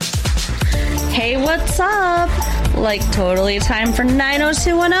Hey, what's up? Like, totally time for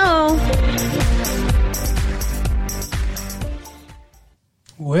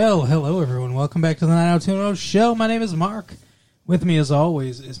 90210. Well, hello everyone. Welcome back to the 90210 show. My name is Mark. With me, as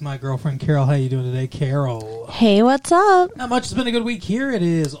always, is my girlfriend Carol. How you doing today, Carol? Hey, what's up? Not much. It's been a good week here. It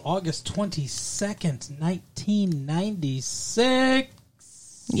is August 22nd,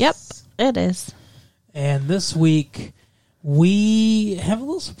 1996. Yep, it is. And this week, we have a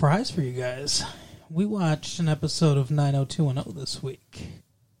little surprise for you guys. We watched an episode of 90210 this week.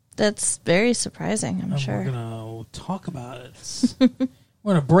 That's very surprising, I'm sure. We're going to talk about it.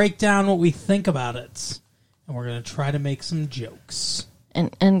 We're going to break down what we think about it. And we're going to try to make some jokes.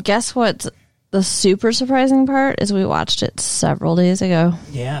 And guess what? The super surprising part is we watched it several days ago.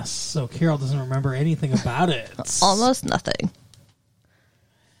 Yes, so Carol doesn't remember anything about it. Almost nothing.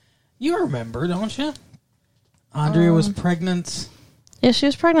 You remember, don't you? Andrea was pregnant. Yeah, she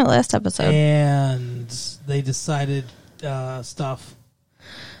was pregnant last episode. And they decided stuff.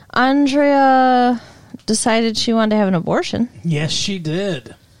 Andrea decided she wanted to have an abortion. Yes, she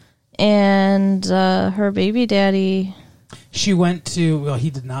did. And her baby daddy... She went to... Well, he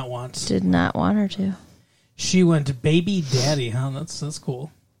did not want... Did not want her to. She went to baby daddy, huh? That's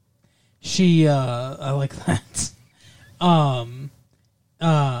cool. She... I like that.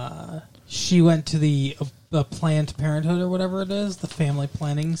 She went to the Planned Parenthood or whatever it is, the Family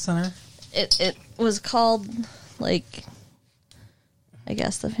Planning Center. It was called, like... I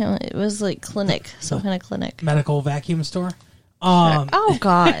guess the family... It was like clinic. Some kind of clinic. Medical vacuum store. Oh,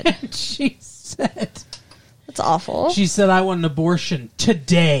 God. She said... That's awful. She said, I want an abortion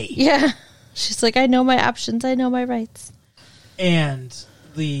today. Yeah. She's like, I know my options. I know my rights. And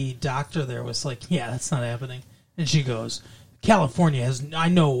the doctor there was like, yeah, that's not happening. And she goes, California has a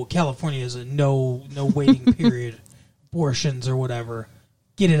no waiting period, abortions or whatever.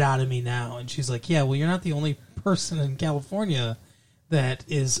 Get it out of me now. And she's like, yeah, well, you're not the only person in California that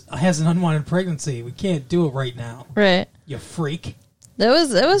has an unwanted pregnancy. We can't do it right now. Right. You freak. It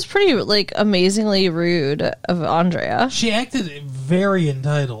was pretty, like, amazingly rude of Andrea. She acted very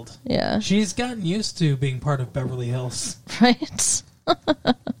entitled. Yeah. She's gotten used to being part of Beverly Hills. Right.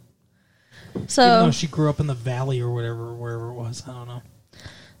 So, even though she grew up in the valley or wherever it was, I don't know.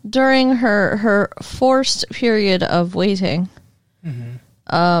 During her forced period of waiting,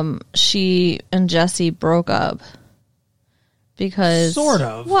 she and Jesse broke up. Because... Sort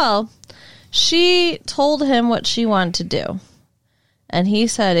of. Well, she told him what she wanted to do. And he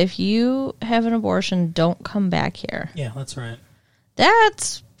said, if you have an abortion, don't come back here. Yeah, that's right.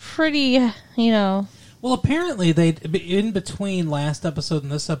 That's pretty, Well, apparently, in between last episode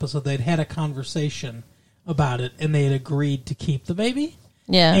and this episode, they'd had a conversation about it, and they had agreed to keep the baby.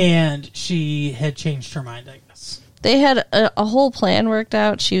 Yeah. And she had changed her mind, I guess. They had a whole plan worked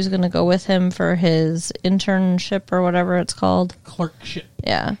out. She was going to go with him for his internship or whatever it's called. Clerkship.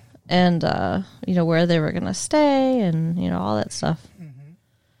 Yeah. And, where they were going to stay and, all that stuff. Mm-hmm.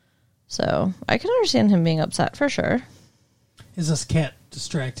 So, I can understand him being upset for sure. Is this cat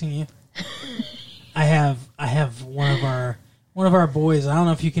distracting you? I have one of our boys. I don't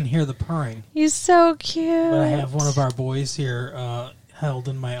know if you can hear the purring. He's so cute. But I have one of our boys here held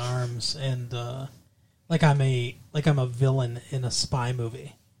in my arms and like I'm a villain in a spy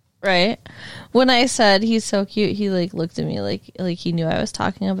movie. Right. When I said he's so cute, he looked at me like he knew I was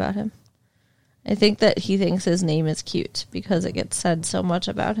talking about him. I think that he thinks his name is cute because it gets said so much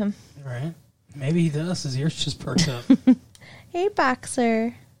about him. Right. Maybe he does. His ears just perked up. Hey,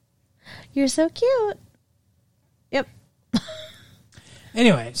 Boxer. You're so cute. Yep.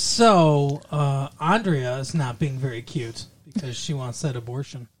 Anyway, so Andrea is not being very cute because she wants that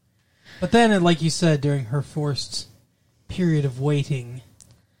abortion. But then, like you said, during her forced period of waiting...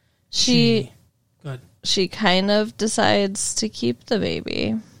 She kind of decides to keep the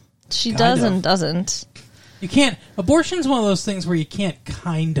baby. She doesn't. You can't. Abortion's one of those things where you can't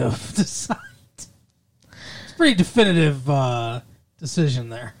kind of decide. It's a pretty definitive decision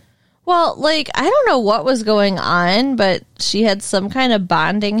there. Well, I don't know what was going on, but she had some kind of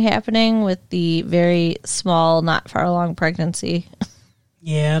bonding happening with the very small, not far along pregnancy.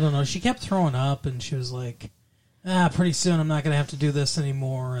 Yeah, I don't know. She kept throwing up, and she was like, pretty soon I'm not going to have to do this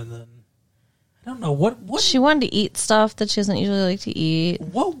anymore. And then, I don't know, what she wanted to eat stuff that she doesn't usually like to eat.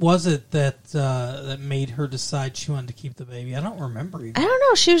 What was it that made her decide she wanted to keep the baby? I don't remember even. I don't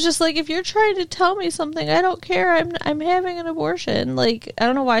know. She was just like, if you're trying to tell me something, I don't care. I'm having an abortion. I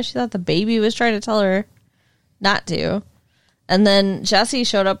don't know why she thought the baby was trying to tell her not to. And then Jesse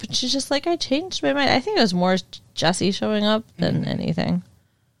showed up, and she's just like, I changed my mind. I think it was more Jesse showing up than anything.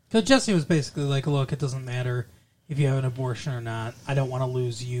 Because Jesse was basically like, look, it doesn't matter if you have an abortion or not. I don't want to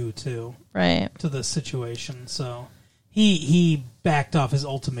lose you too. Right. To this situation. So he backed off his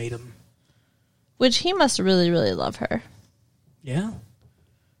ultimatum. Which he must really, really love her. Yeah.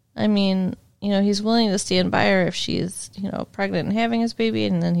 I mean, he's willing to stand by her if she's, pregnant and having his baby,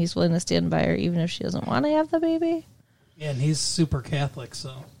 and then he's willing to stand by her even if she doesn't want to have the baby. Yeah, and he's super Catholic,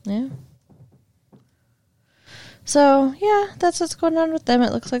 so. Yeah. So, yeah, that's what's going on with them.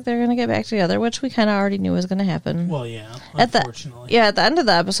 It looks like they're going to get back together, which we kind of already knew was going to happen. Well, yeah, unfortunately. At the end of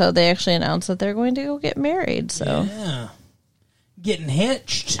the episode, they actually announced that they're going to go get married, so. Yeah. Getting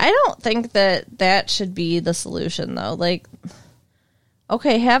hitched. I don't think that should be the solution, though. Like,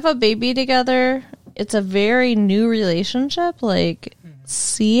 okay, have a baby together. It's a very new relationship. Like,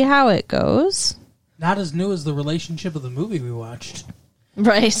 see how it goes. Not as new as the relationship of the movie we watched.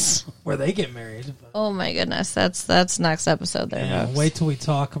 Right. Where they get married. But. Oh, my goodness. That's next episode there, Yeah, folks. wait till we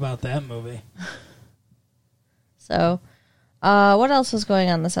talk about that movie. So, what else was going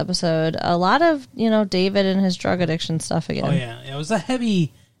on this episode? A lot of, David and his drug addiction stuff again. Oh, yeah. It was a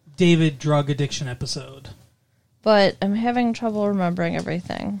heavy David drug addiction episode. But I'm having trouble remembering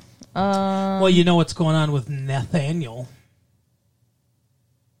everything. Well, you know what's going on with Nathaniel.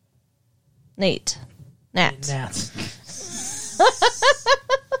 Nat.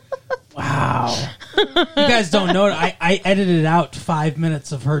 Wow. You guys don't know. I edited out 5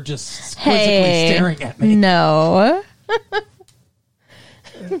 minutes of her just quizzically staring at me. No.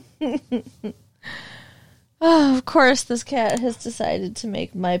 Oh, of course, this cat has decided to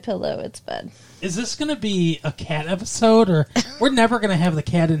make my pillow its bed. Is this going to be a cat episode, or we're never going to have the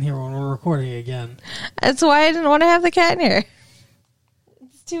cat in here when we're recording again? That's why I didn't want to have the cat in here.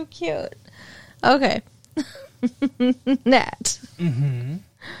 It's too cute. Okay. Nat. Mm-hmm.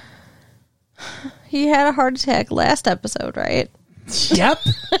 He had a heart attack last episode, right? Yep.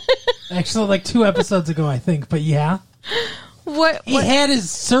 Actually, like 2 episodes ago, I think. But yeah. What? He had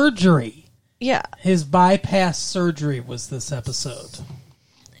his surgery. Yeah. His bypass surgery was this episode.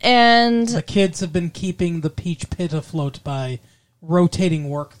 And the kids have been keeping the Peach Pit afloat by rotating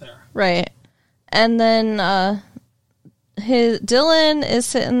work there. Right. And then Dylan is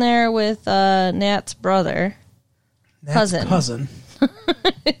sitting there with Nat's brother. Nat's cousin.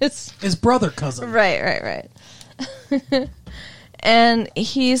 His brother cousin. Right. And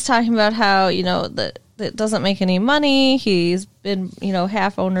he's talking about how, that it doesn't make any money. He's been,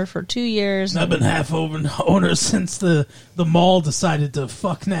 half owner for 2 years. I've been half owner since the mall decided to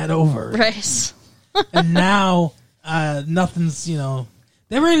fuck Nat over. Right. And now nothing's, they were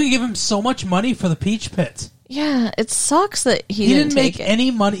going to give him so much money for the Peach Pit. Yeah, it sucks that he didn't make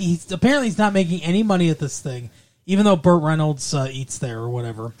any money. Apparently he's not making any money at this thing, even though Burt Reynolds eats there or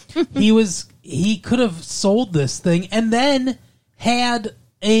whatever. He could have sold this thing and then had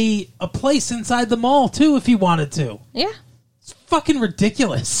a place inside the mall too if he wanted to. Yeah. It's fucking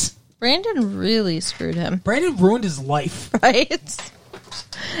ridiculous. Brandon really screwed him. Brandon ruined his life. Right?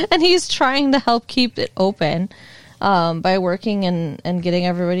 And he's trying to help keep it open by working and getting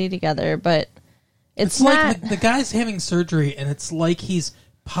everybody together, but it's not... like the guy's having surgery and it's like he's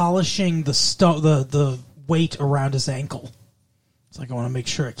polishing the weight around his ankle. It's like, I want to make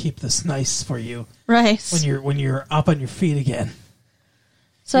sure I keep this nice for you. Right. When you're up on your feet again.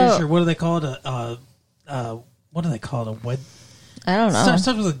 So sure, what do they call it? What do they call it? A what? I don't know.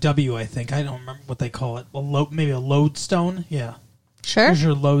 Starts with a W, I think. I don't remember what they call it. Maybe a lodestone. Yeah. Sure. Here's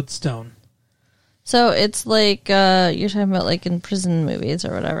your lodestone. So it's like you're talking about like in prison movies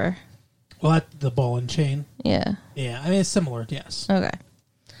or whatever. Well, the ball and chain. Yeah. Yeah, I mean it's similar. Yes. Okay.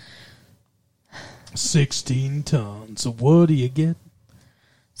 16 tons. So what do you get?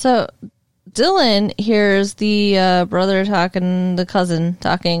 So Dylan hears the the cousin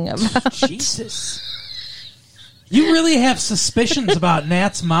talking about... Jesus. You really have suspicions about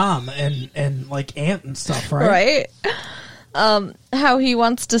Nat's mom and like aunt and stuff, right? Right. How he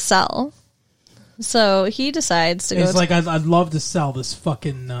wants to sell. So he decides to go... He's like, I'd love to sell this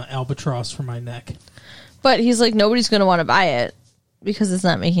fucking albatross for my neck. But he's like, nobody's going to want to buy it because it's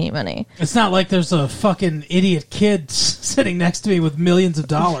not making any money. It's not like there's a fucking idiot kid sitting next to me with millions of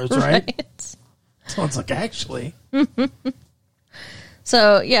dollars, right? So it's like, actually.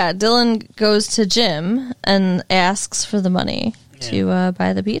 So, yeah, Dylan goes to Jim and asks for the money to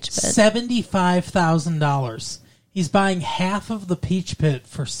buy the Peach Pit. $75,000. He's buying half of the Peach Pit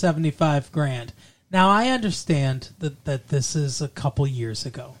for $75,000. Now, I understand that this is a couple years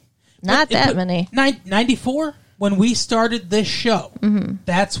ago. Not that many. 94? When we started this show, mm-hmm.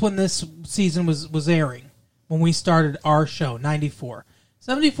 That's when this season was airing. When we started our show, 94.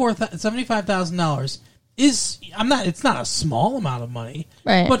 $75,000 it's not a small amount of money.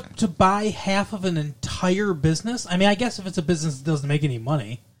 Right. But to buy half of an entire business, I mean, I guess if it's a business that doesn't make any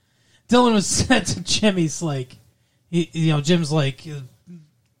money. Dylan was said to Jim, he's like, Jim's like,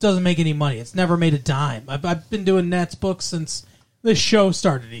 doesn't make any money. It's never made a dime. I've been doing Nat's books since this show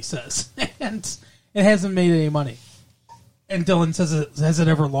started, he says. And it hasn't made any money. And Dylan says, has it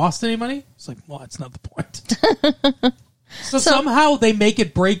ever lost any money? It's like, well, that's not the point. So somehow they make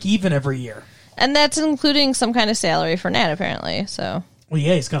it break even every year. And that's including some kind of salary for Nat, apparently. So, well,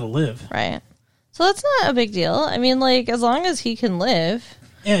 yeah, he's got to live. Right. So that's not a big deal. I mean, like, as long as he can live.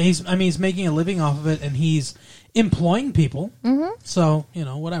 Yeah, he's making a living off of it, and he's employing people. Mm-hmm. So,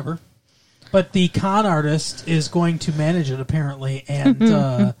 whatever. But the con artist is going to manage it, apparently,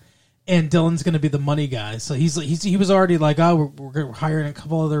 and and Dylan's going to be the money guy. So he was already like, oh, we're hiring a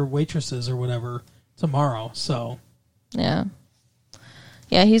couple other waitresses or whatever tomorrow. So yeah,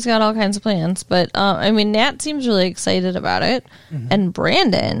 he's got all kinds of plans. But I mean, Nat seems really excited about it, and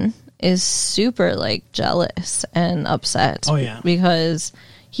Brandon is super like jealous and upset. Oh yeah, because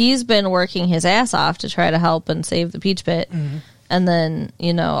he's been working his ass off to try to help and save the Peach Pit. And then,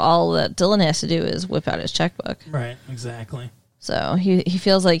 all that Dylan has to do is whip out his checkbook. Right, exactly. So he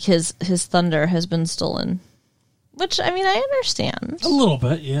feels like his thunder has been stolen. Which, I mean, I understand. A little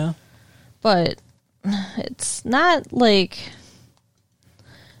bit, yeah. But it's not like...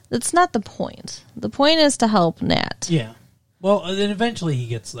 That's not the point. The point is to help Nat. Yeah. Well, then eventually he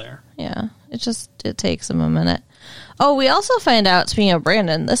gets there. Yeah. It takes him a minute. Oh, we also find out, speaking of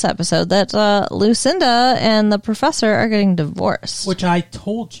Brandon, this episode, that Lucinda and the professor are getting divorced. Which I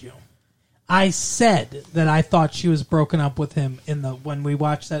told you. I said that I thought she was broken up with him when we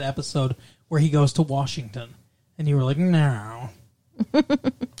watched that episode where he goes to Washington. And you were like, no.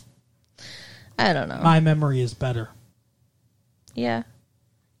 I don't know. My memory is better. Yeah.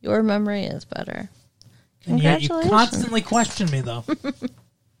 Your memory is better. And yet you constantly question me, though.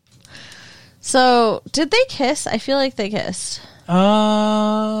 So, did they kiss? I feel like they kissed.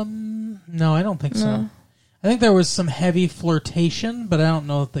 No, I don't think so. I think there was some heavy flirtation, but I don't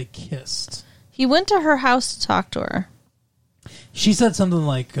know if they kissed. He went to her house to talk to her. She said something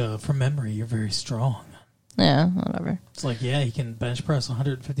like, from memory, you're very strong. Yeah, whatever. It's like, yeah, he can bench press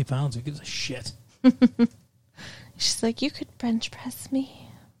 150 pounds. Who gives a shit? She's like, you could bench press me.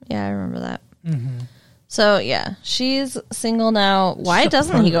 Yeah, I remember that. Mm-hmm. So, yeah, she's single now. Why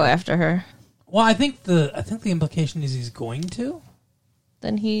doesn't he go after her? Well, I think the implication is he's going to.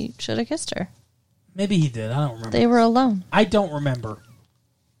 Then he should have kissed her. Maybe he did. I don't remember. They were alone. I don't remember.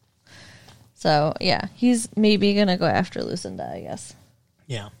 So, yeah, he's maybe going to go after Lucinda, I guess.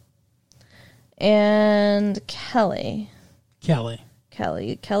 Yeah. And Kelly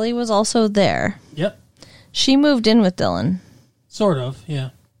was also there. Yep. She moved in with Dylan. Sort of, yeah.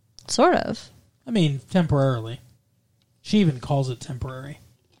 Sort of. I mean, temporarily. She even calls it temporary.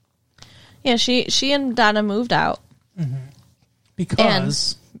 Yeah, she and Donna moved out. Mm-hmm.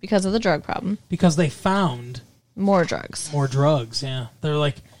 Because of the drug problem. Because they found... More drugs, yeah. They're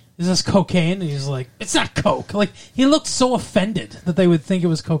like, is this cocaine? And he's like, it's not coke. Like, he looked so offended that they would think it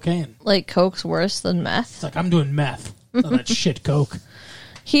was cocaine. Like, coke's worse than meth? It's like, I'm doing meth. Not that shit coke.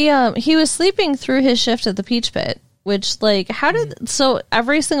 He was sleeping through his shift at the Peach Pit, which, like, so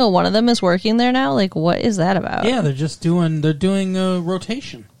every single one of them is working there now? Like, what is that about? Yeah, they're doing a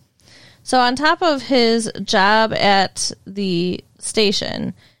rotation. So on top of his job at the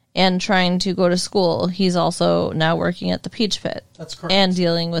station and trying to go to school, he's also now working at the Peach Pit. That's correct. And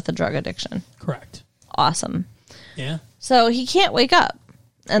dealing with a drug addiction. Correct. Awesome. Yeah. So he can't wake up.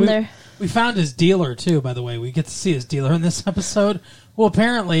 And we found his dealer, too, by the way. We get to see his dealer in this episode. Well,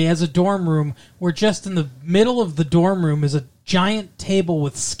 apparently, as a dorm room, we're just in the middle of the dorm room is a giant table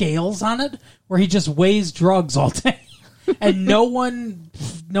with scales on it where he just weighs drugs all day. And no one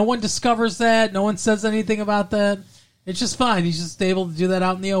discovers that. No one says anything about that. It's just fine. He's just able to do that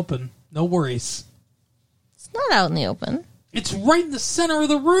out in the open. No worries. It's not out in the open. It's right in the center of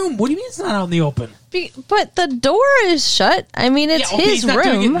the room. What do you mean it's not out in the open? But the door is shut. I mean, it's his he's not room.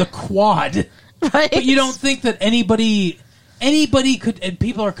 Doing it in the quad. Right. But you don't think that anybody could, and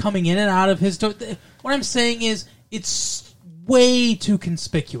people are coming in and out of his door. What I'm saying is, it's way too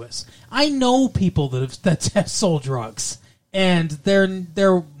conspicuous. I know people that have sold drugs, and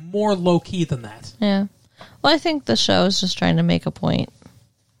they're more low key than that. Yeah. Well, I think the show is just trying to make a point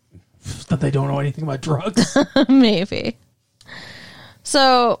that they don't know anything about drugs. Maybe.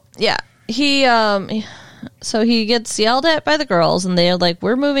 So yeah, he gets yelled at by the girls, and they're like,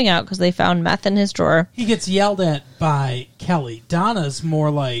 "We're moving out" because they found meth in his drawer. He gets yelled at by Kelly. Donna's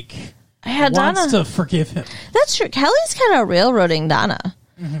more like wants Donna to forgive him. That's true. Kelly's kind of railroading Donna.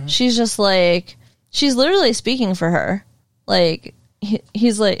 Mm-hmm. She's just like, she's literally speaking for her. Like,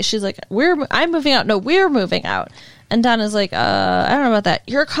 she's like, I'm moving out. No, we're moving out. And Donna's like, I don't know about that.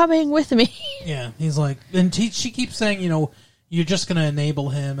 You're coming with me. Yeah, he's like, and she keeps saying, you're just going to enable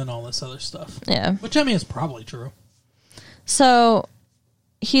him and all this other stuff. Yeah. Which, I mean, is probably true. So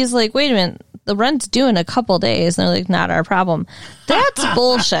he's like, wait a minute, the rent's due in a couple days. And they're like, not our problem. That's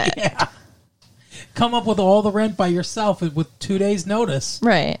bullshit. Yeah. Come up with all the rent by yourself with 2 days' notice.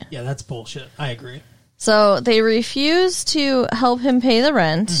 Right. Yeah, that's bullshit. I agree. So they refuse to help him pay the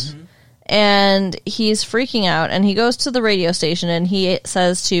rent. Mm-hmm. And he's freaking out, and he goes to the radio station, and he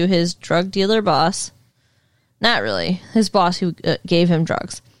says to his drug dealer boss, not really, his boss who gave him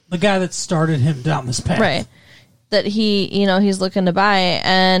drugs. The guy that started him down this path. Right. That he's looking to buy,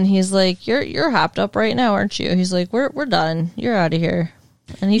 and he's like, you're hopped up right now, aren't you? He's like, we're done. You're out of here.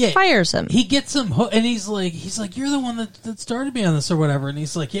 And he fires him. He gets him, and he's like, you're the one that started me on this or whatever. And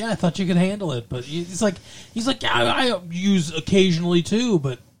he's like, yeah, I thought you could handle it. But he's like, yeah, I use occasionally too,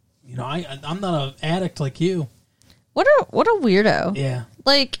 but I'm not an addict like you. What a weirdo. Yeah.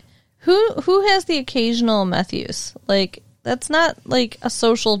 Like, who has the occasional meth use? Like, that's not like a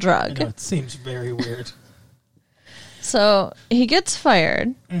social drug. I know, it seems very weird. So he gets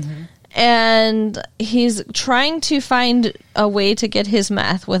fired, and he's trying to find a way to get his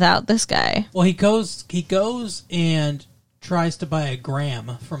meth without this guy. Well, he goes and tries to buy a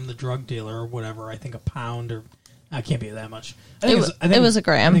gram from the drug dealer or whatever. I think a pound or I can't be that much. I think it was a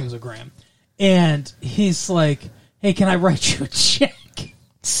gram. I think it was a gram. And he's like, hey, can I write you a check?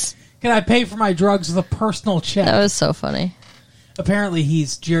 Can I pay for my drugs with a personal check? That was so funny. Apparently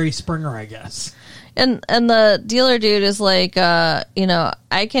he's Jerry Springer, I guess. And the dealer dude is like, I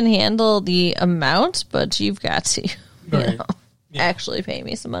can handle the amount, but you've got to actually pay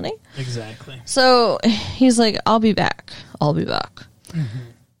me some money. Exactly. So he's like, I'll be back. Mm-hmm.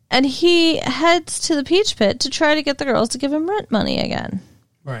 And he heads to the Peach Pit to try to get the girls to give him rent money again.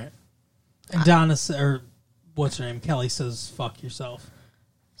 Right. And Donna, or what's her name? Kelly says, fuck yourself.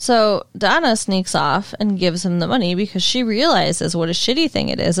 So Donna sneaks off and gives him the money because she realizes what a shitty thing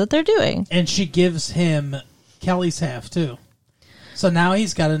it is that they're doing. And she gives him Kelly's half, too. So now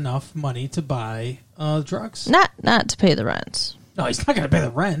he's got enough money to buy drugs. Not to pay the rent. No, he's not going to pay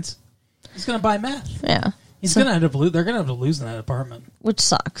the rent. He's going to buy meth. Yeah. They're going to have to lose in that apartment. Which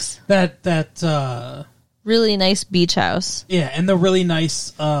sucks. That really nice beach house. Yeah, and the really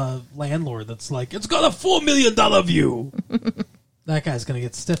nice landlord that's like, it's got a $4 million view. That guy's going to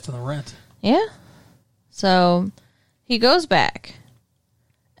get stiffed on the rent. Yeah. So he goes back,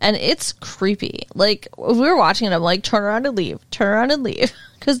 and it's creepy. Like, we were watching it, I'm like, turn around and leave.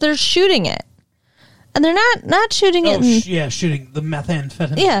 Because they're shooting it. And they're not shooting it shooting the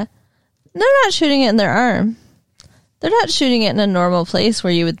methamphetamine. Yeah. They're not shooting it in their arm. They're not shooting it in a normal place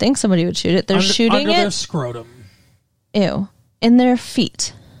where you would think somebody would shoot it. They're shooting under it... their scrotum. Ew. In their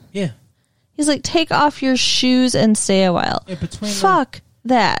feet. Yeah. He's like, take off your shoes and stay a while. Yeah,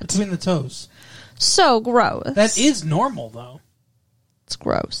 that. Between the toes. So gross. That is normal, though. It's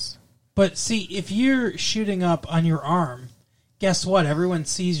gross. But see, if you're shooting up on your arm, guess what? Everyone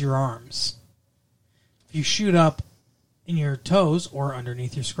sees your arms. If you shoot up in your toes or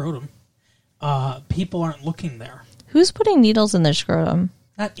underneath your scrotum, people aren't looking there. Who's putting needles in their scrotum?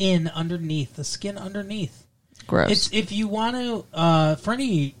 Not in, underneath. The skin underneath. Gross. It's, if you want to, for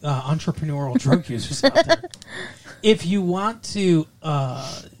any entrepreneurial drug users out there, if you want to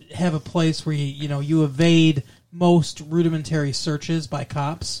have a place where you evade most rudimentary searches by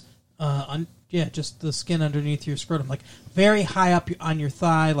cops, just the skin underneath your scrotum, like very high up on your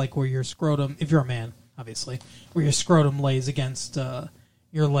thigh, like where your scrotum, if you're a man, obviously, where your scrotum lays against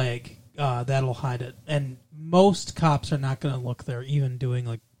your leg, that'll hide it. And most cops are not going to look there, even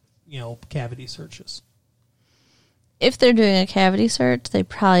doing cavity searches. If they're doing a cavity search, they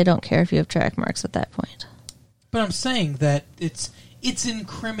probably don't care if you have track marks at that point. But I'm saying that it's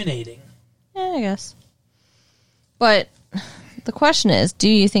incriminating. Yeah, I guess. But the question is, do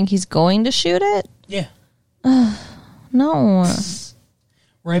you think he's going to shoot it? Yeah. No.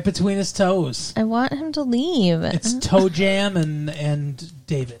 Right between his toes. I want him to leave. It's Toe Jam and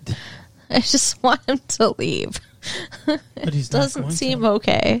David. I just want him to leave. But he's doesn't seem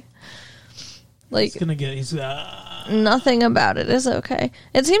okay. Like, he's nothing about it is okay.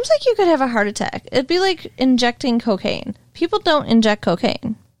 It seems like you could have a heart attack. It'd be like injecting cocaine. People don't inject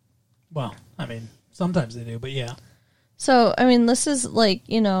cocaine. Well, I mean, sometimes they do, but yeah. So, I mean, this is like,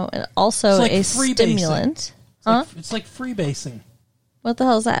 also like a stimulant. It's like freebasing. What the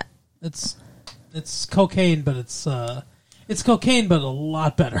hell is that? It's cocaine, but it's cocaine, but a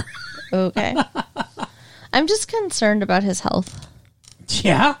lot better. Okay. I'm just concerned about his health.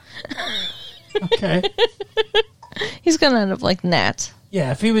 Yeah? Okay. He's gonna end up like Nat.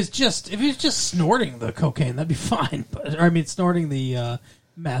 Yeah, if he was just snorting the cocaine, that'd be fine. But or, I mean, snorting the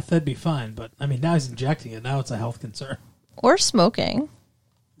meth, that'd be fine. But I mean, now he's injecting it. Now it's a health concern, Or smoking.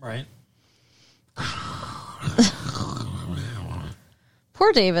 right?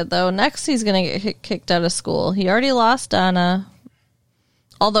 Poor David, though. Next, he's going to get kicked out of school. He already lost Donna.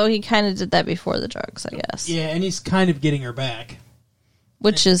 Although he kind of did that before the drugs, I guess. Yeah, and he's kind of getting her back.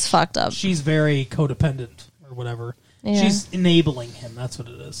 Which is fucked up. She's very codependent or whatever. Yeah. She's enabling him. That's what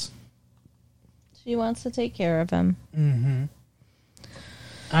it is. She wants to take care of him. Mm-hmm.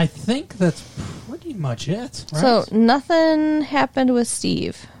 I think that's pretty much it, right? So, nothing happened with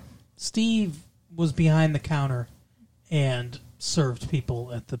Steve. Steve was behind the counter and served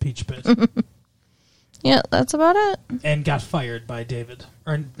people at the Peach Pit. Yeah, that's about it. And got fired by David.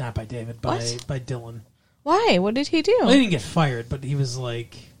 Or not by David, by Dylan. Why? What did he do? Well, he didn't get fired, but he was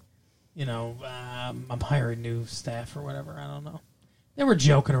like, I'm hiring new staff or whatever. I don't know. They were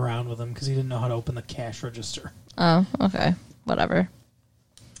joking around with him because he didn't know how to open the cash register. Oh, okay. Whatever.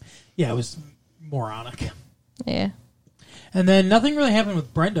 Yeah, it was moronic. Yeah. And then nothing really happened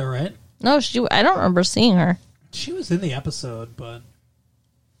with Brenda, right? No, I don't remember seeing her. She was in the episode, but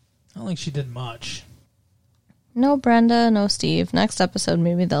I don't think she did much. No Brenda, no Steve. Next episode,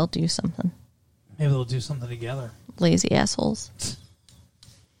 maybe they'll do something. Maybe they'll do something together. Lazy assholes.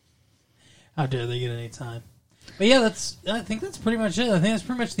 How dare they get any time? But yeah, I think that's pretty much it. I think that's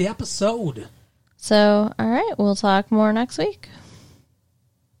pretty much the episode. So, all right, we'll talk more next week.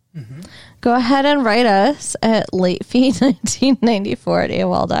 Mm-hmm. Go ahead and write us at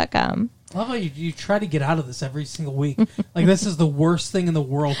latefee1994@AOL.com. I love how you try to get out of this every single week. Like, this is the worst thing in the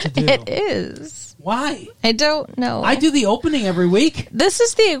world to do. It is. Why? I don't know. I do the opening every week. This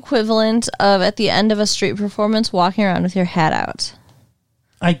is the equivalent of, at the end of a street performance, walking around with your hat out.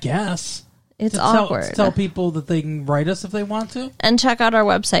 I guess. It's awkward. To tell people that they can write us if they want to. And check out our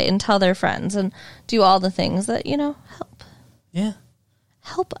website and tell their friends and do all the things that, help. Yeah.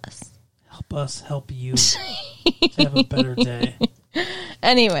 Help us. Help us help you to have a better day.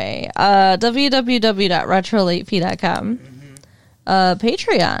 Anyway, www.retrolatefee.com,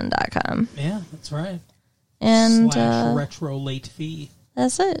 patreon.com. Yeah, that's right. And /retro late fee.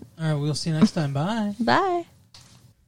 That's it. All right, we'll see you next time. Bye. Bye.